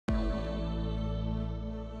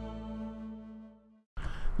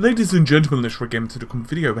Ladies and gentlemen, this is again to the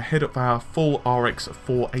video ahead of our full RX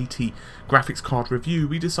 480 graphics card review.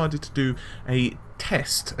 We decided to do a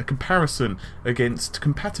test, a comparison against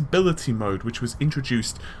compatibility mode, which was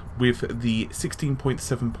introduced with the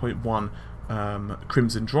 16.7.1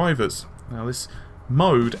 Crimson drivers. Now this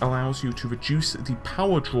mode allows you to reduce the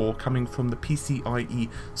power draw coming from the PCIe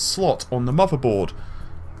slot on the motherboard.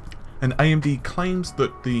 And AMD claims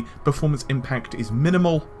that the performance impact is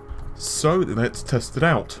minimal. So let's test it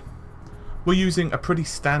out. We're using a pretty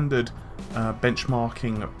standard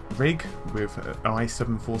benchmarking rig with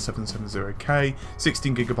i7-4770K,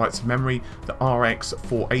 16GB of memory, the RX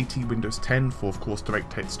 480 Windows 10 for of course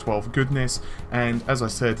DirectX 12 goodness, and as I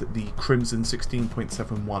said the Crimson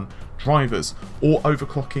 16.71 drivers. All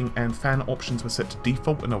overclocking and fan options were set to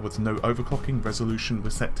default, in other words no overclocking, resolution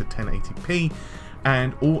was set to 1080p.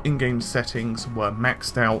 And all in-game settings were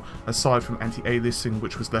maxed out aside from anti-aliasing,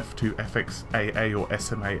 which was left to FXAA or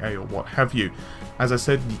SMAA or what have you. As I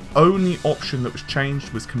said, the only option that was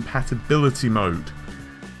changed was compatibility mode.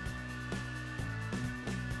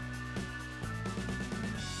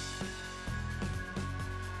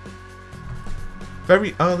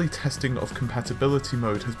 Very early testing of compatibility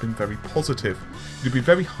mode has been very positive. You'd be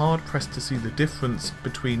very hard pressed to see the difference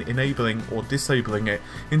between enabling or disabling it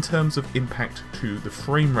in terms of impact to the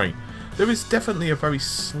frame rate. There is definitely a very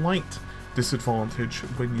slight disadvantage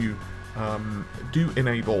when you do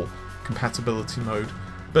enable compatibility mode,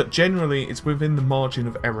 but generally it's within the margin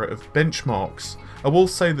of error of benchmarks. I will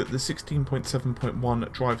say that the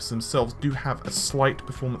 16.7.1 drivers themselves do have a slight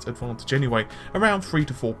performance advantage anyway, around 3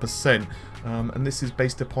 to 4%, and this is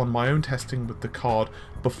based upon my own testing with the card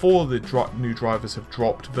before the new drivers have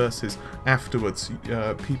dropped versus afterwards.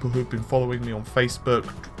 People who've been following me on Facebook,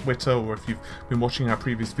 Twitter, or if you've been watching our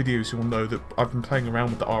previous videos, you'll know that I've been playing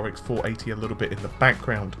around with the RX 480 a little bit in the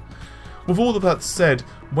background. With all of that said,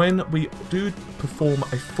 when we do perform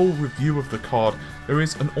a full review of the card, there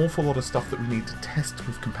is an awful lot of stuff that we need to test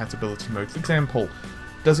with compatibility mode. For example,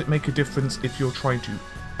 does it make a difference if you're trying to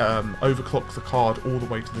overclock the card all the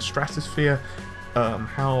way to the stratosphere?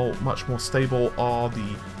 How much more stable are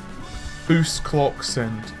the boost clocks,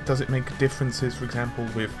 and does it make differences, for example,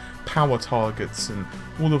 with power targets and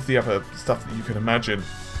all of the other stuff that you can imagine?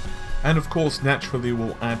 And of course, naturally,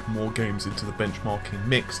 we'll add more games into the benchmarking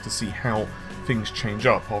mix to see how things change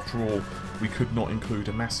up. After all, we could not include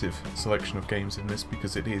a massive selection of games in this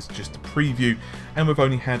because it is just a preview, and we've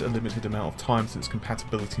only had a limited amount of time since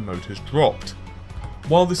compatibility mode has dropped.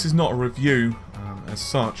 While this is not a review as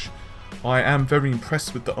such, I am very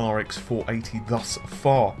impressed with the RX 480 thus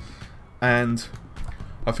far, and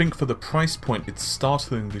I think for the price point it's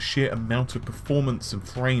startling the sheer amount of performance and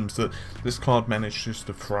frames that this card manages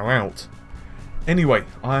to throw out. Anyway,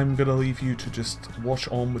 I'm going to leave you to just watch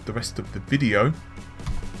on with the rest of the video,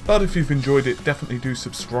 but if you've enjoyed it, definitely do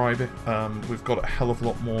subscribe. We've got a hell of a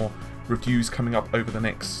lot more reviews coming up over the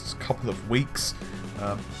next couple of weeks.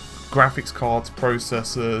 Graphics cards,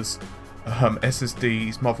 processors,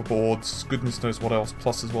 SSDs, motherboards, goodness knows what else,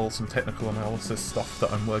 plus as well some technical analysis stuff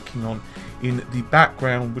that I'm working on in the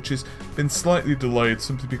background, which has been slightly delayed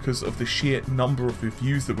simply because of the sheer number of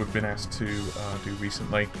reviews that we've been asked to do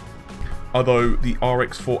recently. Although the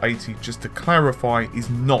RX 480, just to clarify, is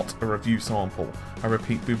not a review sample. I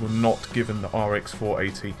repeat, we were not given the RX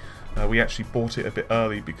 480. We actually bought it a bit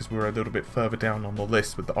early because we were a little bit further down on the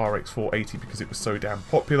list with the RX 480 because it was so damn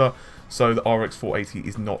popular. So the RX 480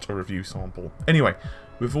 is not a review sample. Anyway,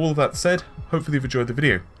 with all of that said, hopefully you've enjoyed the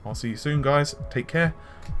video. I'll see you soon, guys. Take care.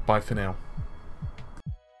 Bye for now.